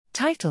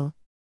Title: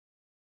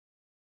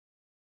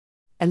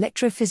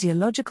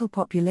 Electrophysiological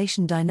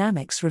population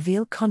dynamics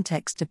reveal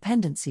context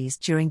dependencies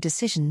during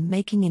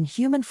decision-making in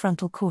human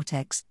frontal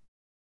cortex.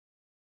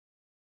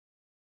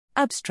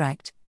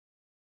 Abstract: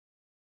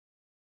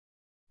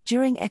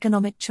 During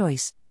economic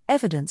choice,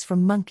 evidence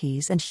from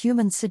monkeys and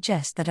humans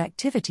suggests that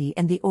activity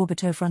in the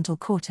orbitofrontal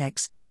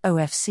cortex,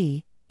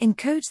 OFC,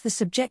 encodes the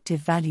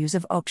subjective values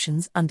of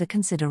options under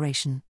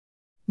consideration.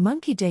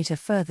 Monkey data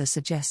further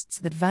suggests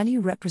that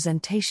value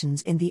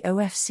representations in the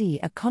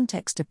OFC are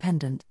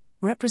context-dependent,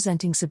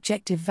 representing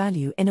subjective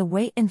value in a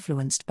way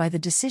influenced by the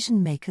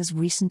decision-maker's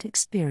recent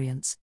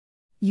experience.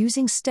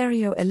 Using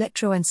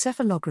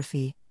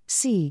stereoelectroencephalography,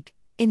 SEEG,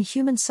 in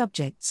human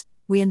subjects,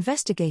 we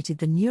investigated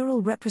the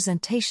neural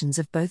representations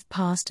of both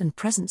past and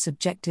present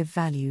subjective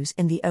values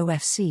in the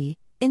OFC,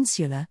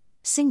 insular,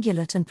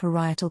 cingulate and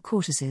parietal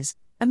cortices,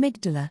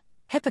 amygdala,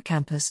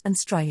 hippocampus and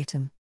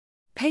striatum.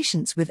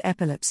 Patients with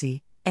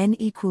epilepsy, N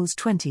equals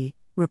 20,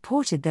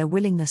 reported their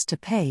willingness to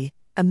pay,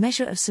 a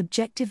measure of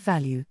subjective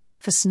value,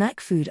 for snack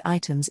food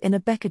items in a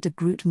Becker de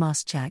Groot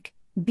Maascheck,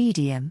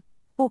 BDM,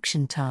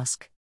 auction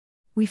task.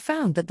 We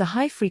found that the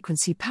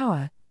high-frequency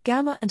power,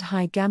 gamma and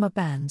high gamma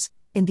bands,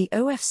 in the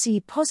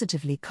OFC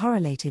positively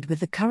correlated with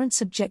the current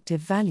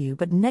subjective value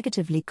but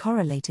negatively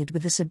correlated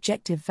with the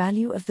subjective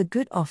value of the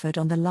good offered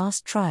on the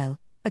last trial,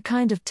 a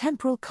kind of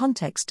temporal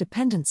context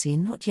dependency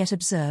not yet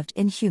observed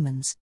in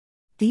humans.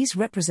 These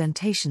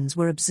representations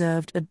were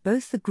observed at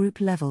both the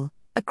group level,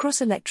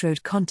 across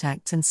electrode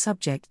contacts and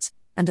subjects,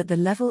 and at the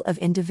level of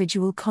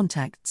individual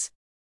contacts.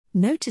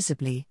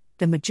 Noticeably,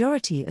 the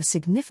majority of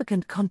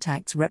significant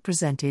contacts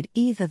represented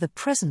either the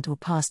present or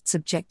past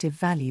subjective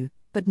value,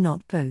 but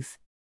not both.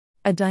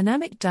 A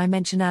dynamic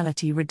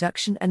dimensionality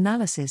reduction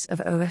analysis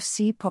of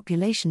OFC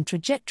population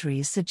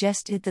trajectories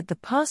suggested that the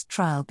past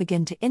trial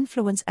began to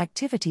influence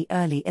activity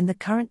early in the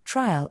current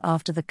trial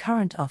after the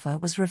current offer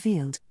was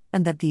revealed,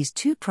 and that these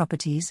two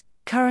properties,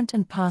 current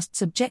and past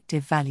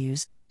subjective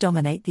values,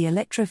 dominate the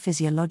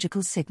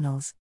electrophysiological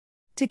signals.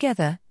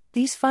 Together,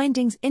 these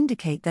findings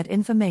indicate that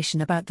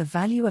information about the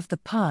value of the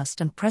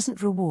past and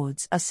present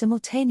rewards are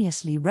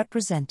simultaneously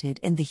represented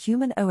in the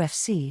human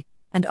OFC,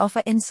 and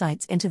offer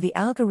insights into the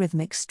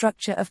algorithmic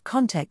structure of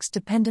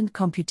context-dependent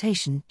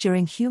computation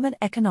during human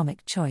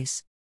economic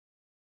choice.